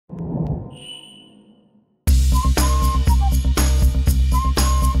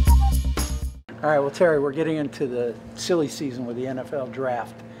All right, well, Terry, we're getting into the silly season with the NFL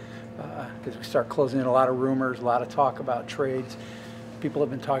draft because we start closing in a lot of rumors, a lot of talk about trades. People have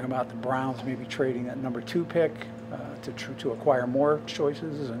been talking about the Browns maybe trading that number 2 pick to acquire more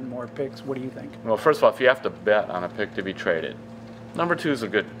choices and more picks. What do you think? Well, first of all, if you have to bet on a pick to be traded, number 2 is a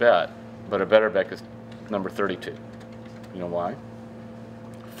good bet, but a better bet is number 32. You know why?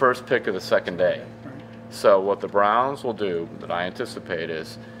 First pick of the second day. Right. So what the Browns will do, that I anticipate,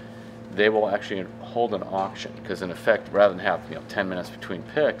 is they will actually hold an auction, because in effect, rather than have 10 minutes between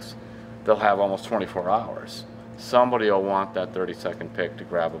picks, they'll have almost 24 hours. Somebody will want that 32nd pick to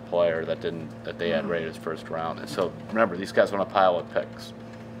grab a player that they had rated as first round. And so remember, these guys want a pile of picks.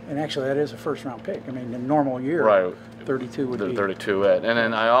 And actually, that is a first-round pick. I mean, in a normal year, right, 32 would be. 32 it. And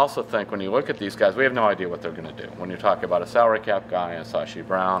then I also think when you look at these guys, we have no idea what they're going to do. When you talk about a salary cap guy, a Sashi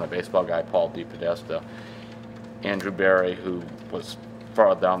Brown, a baseball guy, Paul DePodesta, Andrew Berry, who was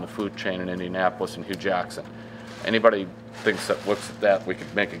far down the food chain in Indianapolis, and Hugh Jackson. Anybody thinks that looks at that, we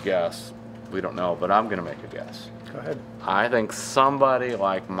could make a guess. We don't know, but I'm going to make a guess. Go ahead. I think somebody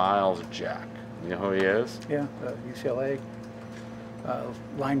like Miles Jack. You know who he is? Yeah, UCLA,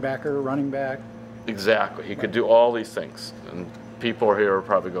 linebacker, running back. Exactly. He could do all these things. And people here will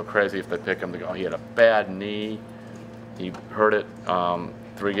probably go crazy if they pick him. They go, oh, he had a bad knee. He hurt it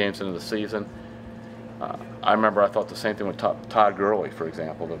 3 games into the season. I remember I thought the same thing with Todd Gurley, for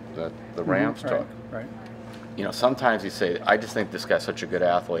example, the Rams took. Right. Sometimes you say, I just think this guy's such a good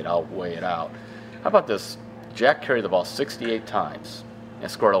athlete, I'll weigh it out. How about this? Jack carried the ball 68 times and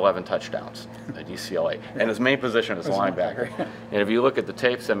scored 11 touchdowns at UCLA. And his main position is linebacker. And if you look at the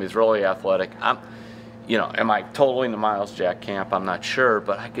tapes, he's really athletic. Am I totally in the Miles Jack camp? I'm not sure,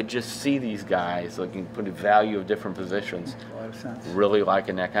 but I could just see these guys looking for the value of different positions. Makes a lot of sense. Really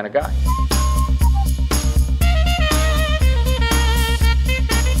liking that kind of guy.